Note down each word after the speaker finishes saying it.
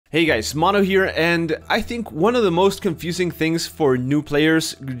Hey guys, Mono here, and I think one of the most confusing things for new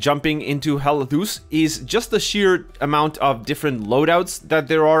players jumping into Loadouts is just the sheer amount of different loadouts that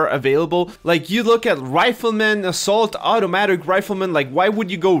there are available. Like, you look at Rifleman, Assault, Automatic Rifleman, like why would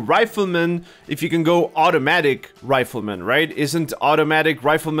you go Rifleman if you can go Automatic Rifleman, right? Isn't Automatic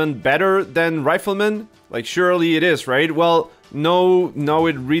Rifleman better than Rifleman? Like, surely it is, right? Well, no,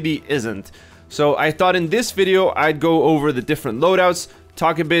 it really isn't. So I thought in this video I'd go over the different loadouts,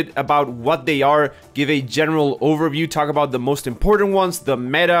 talk a bit about what they are, give a general overview, talk about the most important ones, the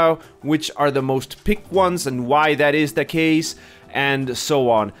meta, which are the most picked ones and why that is the case, and so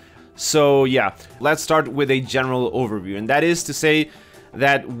on. So yeah, let's start with a general overview, and that is to say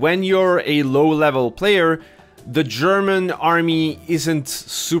that when you're a low-level player, the German army isn't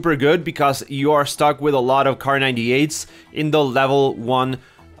super good because you are stuck with a lot of Kar 98s in the level 1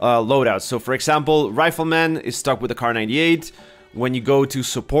 loadouts. So for example, Rifleman is stuck with a Kar 98. When you go to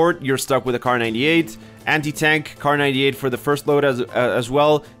support, you're stuck with a Kar 98. Anti-tank, Kar 98 for the first load as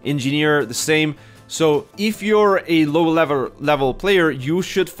well. Engineer, the same. So if you're a low level player, you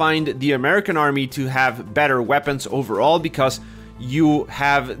should find the American army to have better weapons overall because you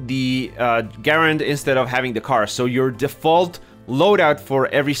have the Garand instead of having the Kar. So your default loadout for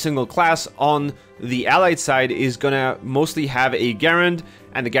every single class on the Allied side is gonna mostly have a Garand,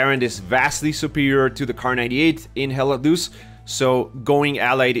 and the Garand is vastly superior to the Kar 98 in Loadouts. So going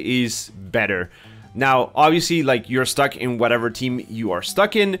Allied is better. Now, obviously, like, you're stuck in whatever team you are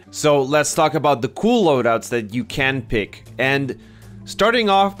stuck in. So let's talk about the cool loadouts that you can pick. And starting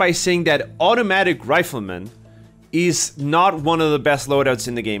off by saying that Automatic Rifleman is not one of the best loadouts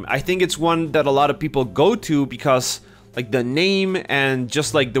in the game. I think it's one that a lot of people go to because, like, the name and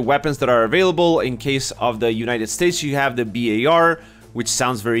just like the weapons that are available. In case of the United States, you have the BAR, which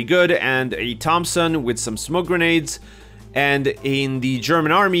sounds very good, and a Thompson with some smoke grenades. And in the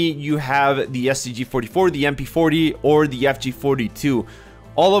German army, you have the STG-44, the MP-40, or the FG-42.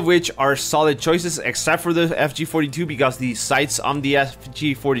 All of which are solid choices, except for the FG-42, because the sights on the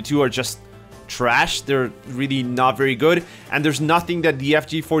FG-42 are just trash. They're really not very good. And there's nothing that the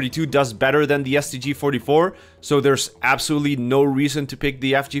FG-42 does better than the STG-44. So there's absolutely no reason to pick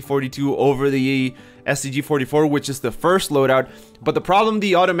the FG-42 over the STG-44, which is the first loadout. But the problem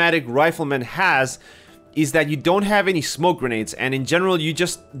the Automatic Rifleman has is that you don't have any smoke grenades, and in general you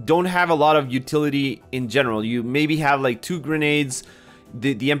just don't have a lot of utility in general. You maybe have like 2 grenades.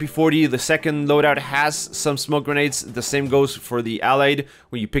 The MP40, the second loadout, has some smoke grenades. The same goes for the Allied.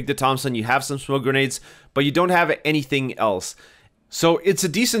 When you pick the Thompson, you have some smoke grenades, but you don't have anything else. So it's a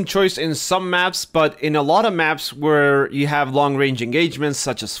decent choice in some maps, but in a lot of maps where you have long-range engagements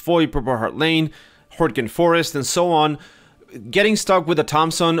such as Foy, Purple Heart Lane, Hortgen Forest, and so on, getting stuck with a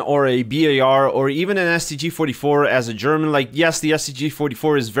Thompson or a BAR or even an STG-44 as a German, like, yes, the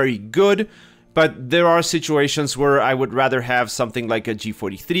STG-44 is very good, but there are situations where I would rather have something like a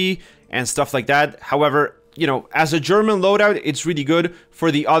G43 and stuff like that. However, you know, as a German loadout, it's really good. For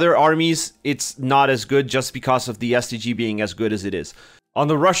the other armies, it's not as good just because of the STG being as good as it is. On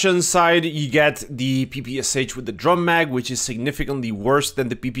the Russian side, you get the PPSH with the drum mag, which is significantly worse than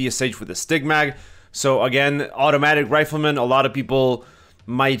the PPSH with the stick mag. So again, Automatic Rifleman, a lot of people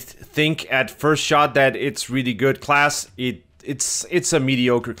might think at first shot that it's really good class. It's a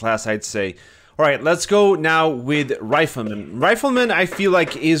mediocre class, I'd say. All right, let's go now with Rifleman. Rifleman, I feel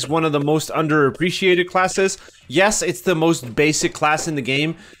like, is one of the most underappreciated classes. Yes, it's the most basic class in the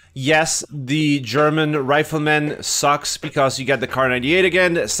game. Yes, the German Rifleman sucks because you get the Kar 98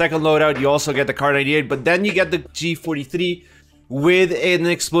 again. Second loadout, you also get the Kar 98, but then you get the G43 with an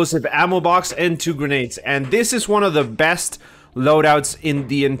explosive ammo box and 2 grenades. And this is one of the best loadouts in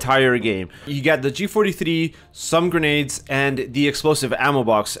the entire game. You get the G43, some grenades, and the explosive ammo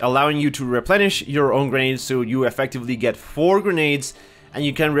box, allowing you to replenish your own grenades. So you effectively get 4 grenades, and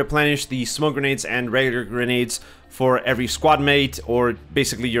you can replenish the smoke grenades and regular grenades for every squad mate, or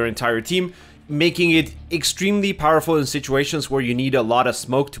basically your entire team, making it extremely powerful in situations where you need a lot of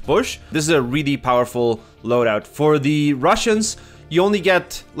smoke to push. This is a really powerful loadout. For the Russians, you only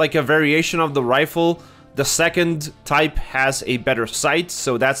get like a variation of the rifle. The second type has a better sight,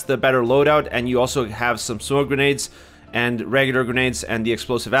 so that's the better loadout, and you also have some smoke grenades and regular grenades and the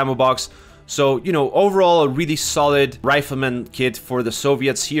explosive ammo box. So, you know, overall a really solid Rifleman kit for the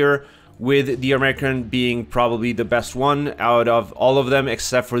Soviets here, with the American being probably the best one out of all of them,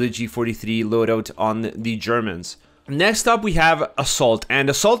 except for the G43 loadout on the Germans. Next up, we have Assault,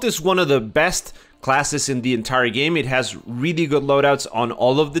 and Assault is one of the best classes in the entire game. It has really good loadouts on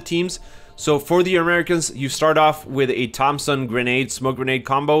all of the teams. So for the Americans, you start off with a Thompson grenade, smoke grenade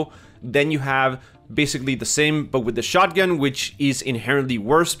combo. Then you have basically the same, but with the shotgun, which is inherently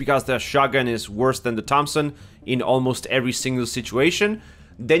worse because the shotgun is worse than the Thompson in almost every single situation.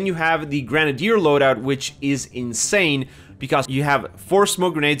 Then you have the Grenadier loadout, which is insane because you have 4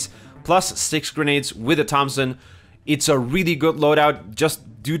 smoke grenades plus 6 grenades with a Thompson. It's a really good loadout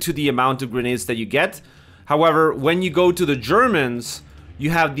just due to the amount of grenades that you get. However, when you go to the Germans, you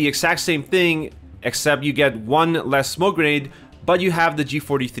have the exact same thing, except you get 1 less smoke grenade, but you have the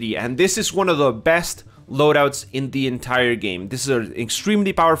G43, and this is one of the best loadouts in the entire game. This is an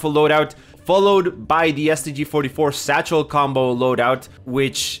extremely powerful loadout, followed by the STG-44 satchel combo loadout,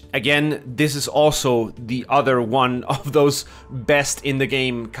 which, again, this is also the other one of those best in the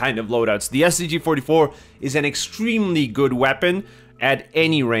game kind of loadouts. The STG-44 is an extremely good weapon at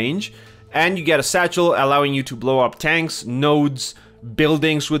any range, and you get a satchel allowing you to blow up tanks, nodes,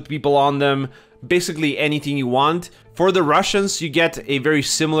 buildings with people on them, basically anything you want. For the Russians, you get a very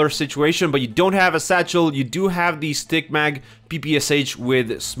similar situation, but you don't have a satchel. You do have the stick mag PPSH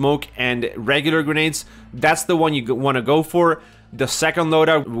with smoke and regular grenades. That's the one you want to go for. The second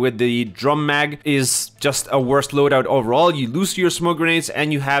loadout with the drum mag is just a worse loadout overall. You lose your smoke grenades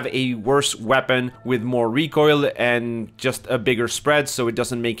and you have a worse weapon with more recoil and just a bigger spread, so it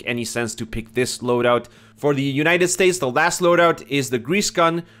doesn't make any sense to pick this loadout. For the United States, the last loadout is the grease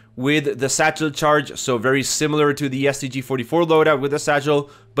gun with the satchel charge, so very similar to the STG-44 loadout with the satchel,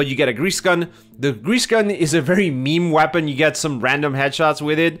 but you get a grease gun. The grease gun is a very meme weapon. You get some random headshots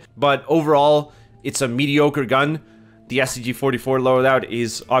with it, but overall, it's a mediocre gun. The STG-44 loadout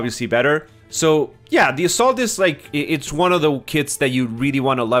is obviously better. So yeah, the Assault is like, it's one of the kits that you really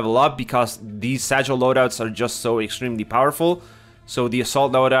want to level up because these satchel loadouts are just so extremely powerful. So the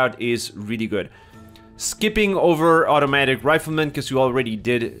Assault loadout is really good. Skipping over Automatic Rifleman because you already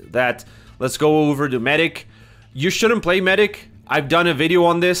did that, let's go over to Medic. You shouldn't play Medic. I've done a video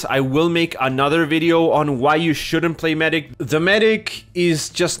on this. I will make another video on why you shouldn't play Medic. The Medic is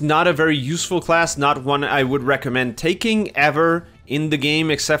just not a very useful class, not one I would recommend taking ever in the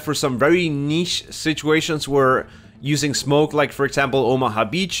game, except for some very niche situations where using smoke, like for example Omaha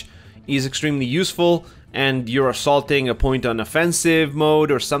Beach, is extremely useful, and you're assaulting a point on offensive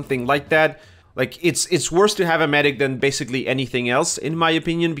mode or something like that. Like, it's worse to have a medic than basically anything else, in my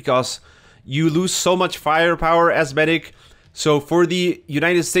opinion, because you lose so much firepower as medic. So for the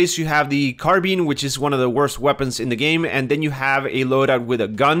United States, you have the carbine, which is one of the worst weapons in the game, and then you have a loadout with a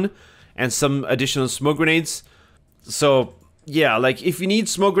gun and some additional smoke grenades. So yeah, like if you need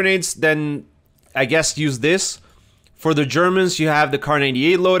smoke grenades, then I guess use this. For the Germans, you have the Kar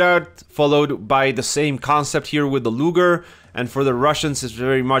 98 loadout, followed by the same concept here with the Luger, and for the Russians, it's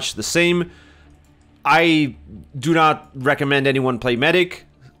very much the same. I do not recommend anyone play Medic,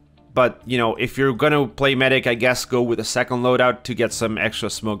 but, you know, if you're gonna play Medic, I guess go with a second loadout to get some extra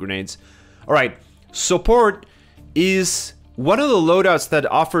smoke grenades. Alright, Support is one of the loadouts that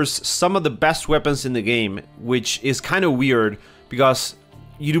offers some of the best weapons in the game, which is kind of weird, because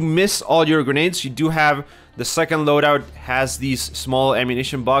you do miss all your grenades. You do have the second loadout has these small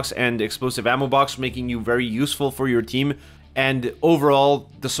ammunition box and explosive ammo box, making you very useful for your team. And overall,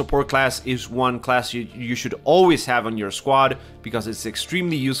 the support class is one class you should always have on your squad, because it's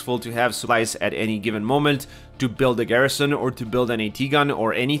extremely useful to have supplies at any given moment to build a garrison or to build an AT gun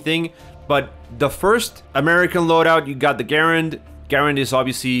or anything. But the first American loadout, you got the Garand. Garand is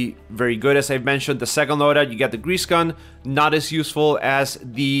obviously very good, as I've mentioned. The second loadout, you got the grease gun, not as useful as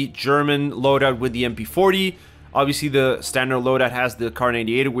the German loadout with the MP40. Obviously, the standard loadout has the Kar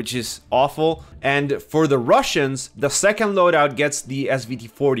 98, which is awful. And for the Russians, the second loadout gets the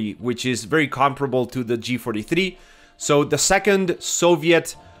SVT-40, which is very comparable to the G43. So the second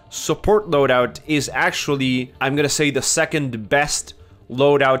Soviet support loadout is actually, I'm gonna say, the second best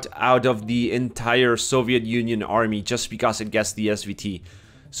loadout out of the entire Soviet Union army, just because it gets the SVT.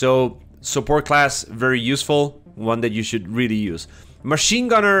 So support class, very useful, one that you should really use. Machine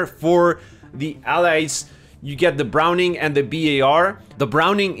gunner for the Allies, you get the Browning and the BAR. The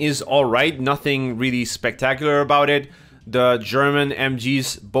Browning is alright, nothing really spectacular about it. The German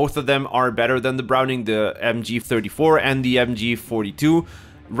MGs, both of them are better than the Browning, the MG34 and the MG42.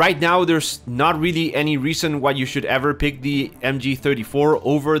 Right now, there's not really any reason why you should ever pick the MG34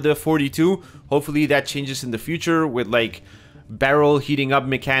 over the 42. Hopefully that changes in the future with like barrel heating up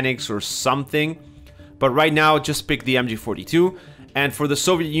mechanics or something. But right now, just pick the MG42. And for the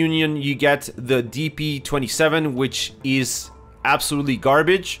Soviet Union, you get the DP-27, which is absolutely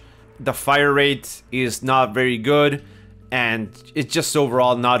garbage. The fire rate is not very good, and it's just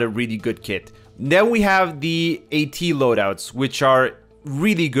overall not a really good kit. Then we have the AT loadouts, which are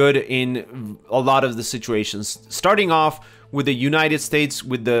really good in a lot of the situations. Starting off with the United States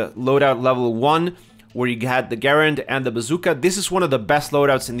with the loadout level 1, where you had the Garand and the bazooka. This is one of the best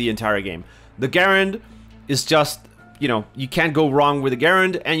loadouts in the entire game. The Garand is just, you know, you can't go wrong with the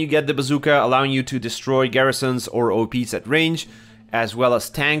Garand, and you get the bazooka, allowing you to destroy garrisons or OPs at range, as well as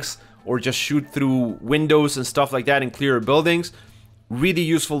tanks, or just shoot through windows and stuff like that and clear buildings. Really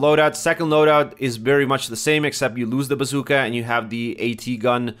useful loadout. Second loadout is very much the same, except you lose the bazooka and you have the AT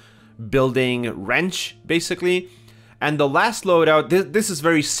gun building wrench, basically. And the last loadout, this is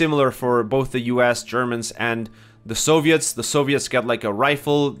very similar for both the US, Germans, and the Soviets. The Soviets get like a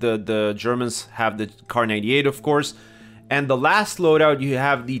rifle, the Germans have the Kar 98, of course. And the last loadout, you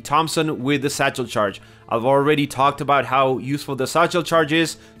have the Thompson with the satchel charge. I've already talked about how useful the satchel charge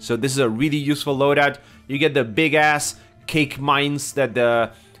is, so this is a really useful loadout. You get the big ass cake mines that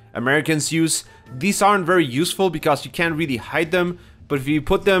the Americans use. These aren't very useful because you can't really hide them, but if you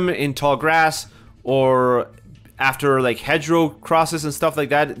put them in tall grass or after like hedgerow crosses and stuff like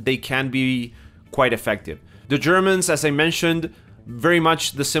that, they can be quite effective. The Germans, as I mentioned, very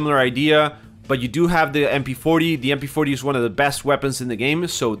much the similar idea, but you do have the MP40. The MP40 is one of the best weapons in the game,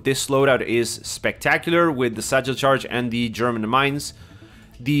 so this loadout is spectacular with the satchel charge and the German mines.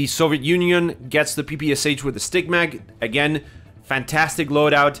 The Soviet Union gets the PPSH with the stick mag. Again, fantastic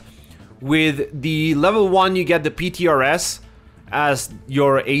loadout. With the level 1, you get the PTRS as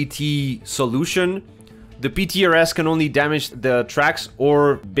your AT solution. The PTRS can only damage the tracks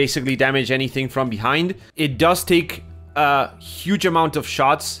or basically damage anything from behind. It does take a huge amount of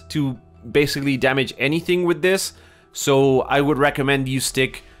shots to basically damage anything with this, so I would recommend you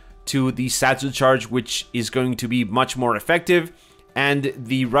stick to the satchel charge, which is going to be much more effective, and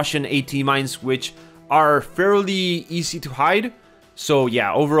the Russian AT mines, which are fairly easy to hide. So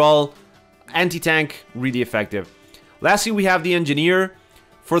yeah, overall, anti-tank, really effective. Lastly, we have the engineer.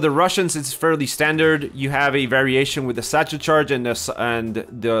 For the Russians, it's fairly standard. You have a variation with the satchel charge, and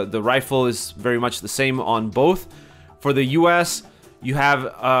the rifle is very much the same on both. For the US, you have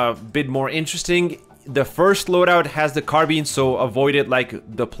a bit more interesting. The first loadout has the carbine, so avoid it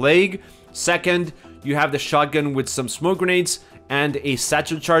like the plague. Second, you have the shotgun with some smoke grenades and a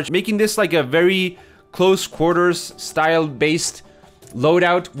satchel charge, making this like a very close quarters style based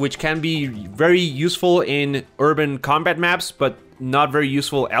loadout, which can be very useful in urban combat maps, but not very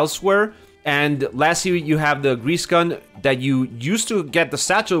useful elsewhere. And lastly, you have the grease gun that you used to get the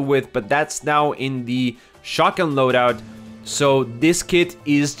satchel with, but that's now in the shotgun loadout. So this kit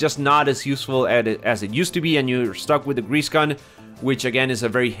is just not as useful as it used to be, and you're stuck with the grease gun, which again is a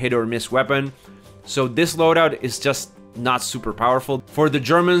very hit or miss weapon. So this loadout is just not super powerful. For the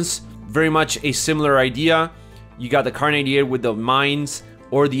Germans, very much a similar idea. You got the Kar 98 with the mines,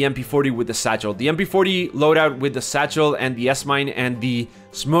 or the MP40 with the satchel. The MP40 loadout with the satchel and the S-mine and the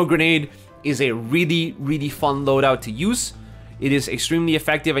smoke grenade is a really, really fun loadout to use. It is extremely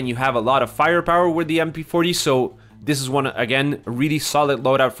effective, and you have a lot of firepower with the MP40, so this is one, again, a really solid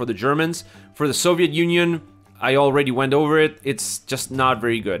loadout for the Germans. For the Soviet Union, I already went over it. It's just not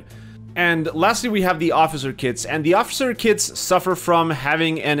very good. And lastly, we have the officer kits, and the officer kits suffer from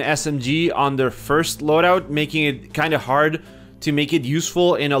having an SMG on their first loadout, making it kind of hard to make it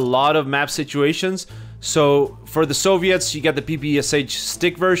useful in a lot of map situations. So for the Soviets, you get the PPSH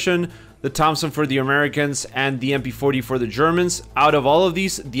stick version, the Thompson for the Americans, and the MP40 for the Germans. Out of all of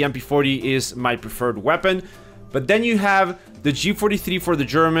these, the MP40 is my preferred weapon. But then you have the G43 for the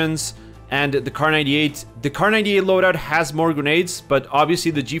Germans and the Kar 98. The Kar 98 loadout has more grenades, but obviously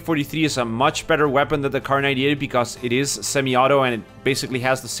the G43 is a much better weapon than the Kar 98 because it is semi-auto and it basically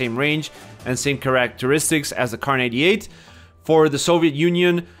has the same range and same characteristics as the Kar 98. For the Soviet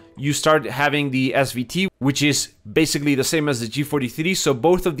Union, you start having the SVT, which is basically the same as the G43, so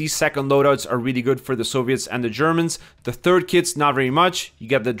both of these second loadouts are really good for the Soviets and the Germans. The third kit's not very much. You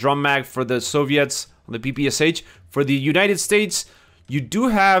get the drum mag for the Soviets on the PPSH. For the United States, you do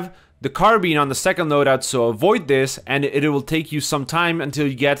have the carbine on the second loadout, so avoid this, and it will take you some time until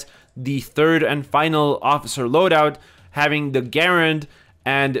you get the third and final officer loadout, having the Garand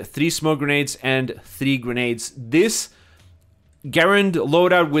and 3 smoke grenades and 3 grenades. This Garand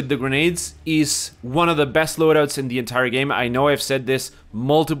loadout with the grenades is one of the best loadouts in the entire game. I know I've said this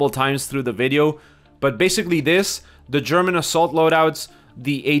multiple times through the video, but basically this, the German assault loadouts,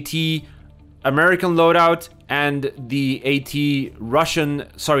 the AT American loadout, and the AT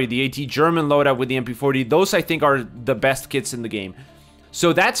German loadout with the MP40, those I think are the best kits in the game.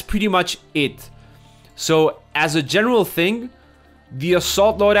 So that's pretty much it. So as a general thing, the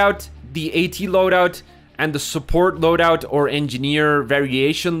assault loadout, the AT loadout, and the support loadout or engineer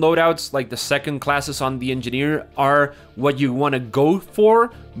variation loadouts, like the second classes on the engineer, are what you want to go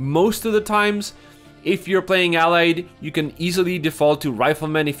for most of the times. If you're playing Allied, you can easily default to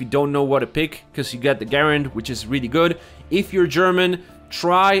Rifleman if you don't know what to pick, because you get the Garand, which is really good. If you're German,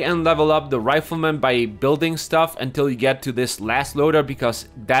 try and level up the Rifleman by building stuff until you get to this last loadout, because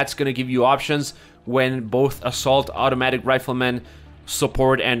that's going to give you options when both Assault Automatic Rifleman,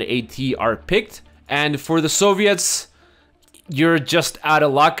 Support, and AT are picked. And for the Soviets, you're just out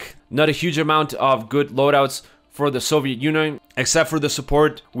of luck. Not a huge amount of good loadouts for the Soviet Union, except for the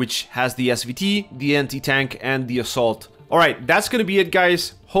Support, which has the SVT, the anti-tank, and the Assault. Alright, that's gonna be it,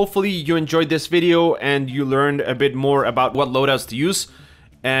 guys. Hopefully you enjoyed this video and you learned a bit more about what loadouts to use.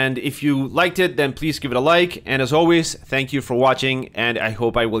 And if you liked it, then please give it a like. And as always, thank you for watching, and I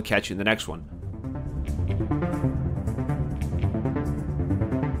hope I will catch you in the next one.